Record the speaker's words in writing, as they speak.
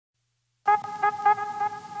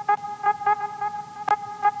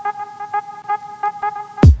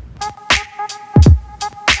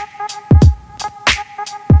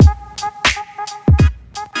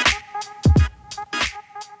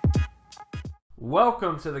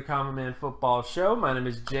Welcome to the Common Man Football Show. My name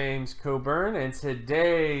is James Coburn, and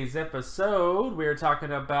today's episode we are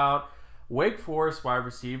talking about Wake Forest wide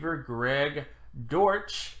receiver Greg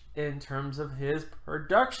Dortch in terms of his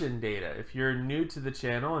production data. If you're new to the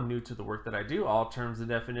channel and new to the work that I do, all terms and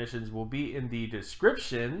definitions will be in the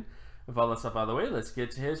description. With all that stuff out of the way, let's get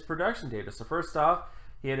to his production data. So first off,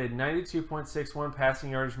 he had a 92.61 passing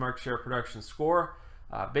yardage market share production score.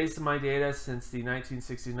 Based on my data, since the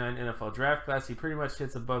 1969 NFL draft class, he pretty much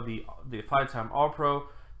hits above the 5-time All-Pro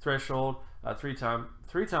threshold, 3-time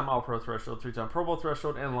All-Pro threshold, 3-time Pro Bowl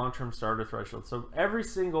threshold, and long-term starter threshold. So every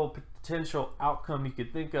single potential outcome you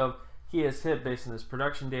could think of, he has hit based on his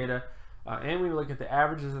production data. And when you look at the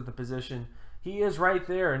averages at the position, he is right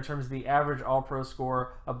there in terms of the average All-Pro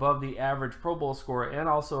score, above the average Pro Bowl score, and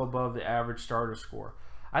also above the average starter score.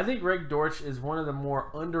 I think Greg Dortch is one of the more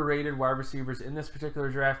underrated wide receivers in this particular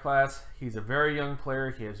draft class. He's a very young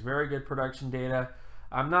player. He has very good production data.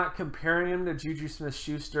 I'm not comparing him to Juju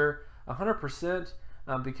Smith-Schuster 100%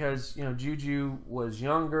 because, you know, Juju was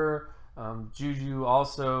younger. Juju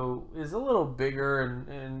also is a little bigger,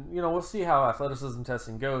 and you know, we'll see how athleticism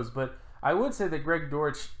testing goes. But I would say that Greg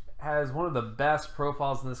Dortch has one of the best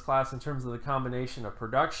profiles in this class in terms of the combination of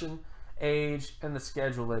production, age, and the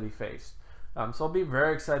schedule that he faced. So I'll be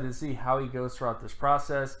very excited to see how he goes throughout this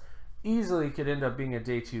process. Easily could end up being a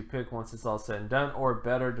day 2 pick once it's all said and done, or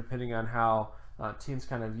better depending on how teams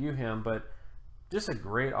kind of view him. But just a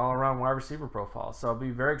great all-around wide receiver profile. So I'll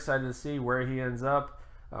be very excited to see where he ends up,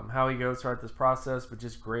 how he goes throughout this process, but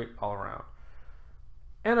just great all around.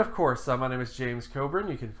 And of course, my name is James Coburn.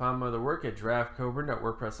 You can find my other work at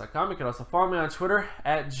draftcoburn.wordpress.com. You can also follow me on Twitter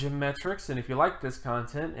at Gymmetrics. And if you like this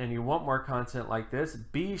content and you want more content like this,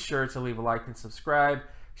 be sure to leave a like and subscribe.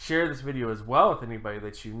 Share this video as well with anybody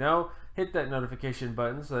that you know. Hit that notification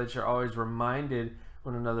button so that you're always reminded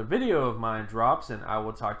when another video of mine drops. And I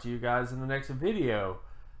will talk to you guys in the next video.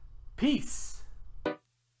 Peace.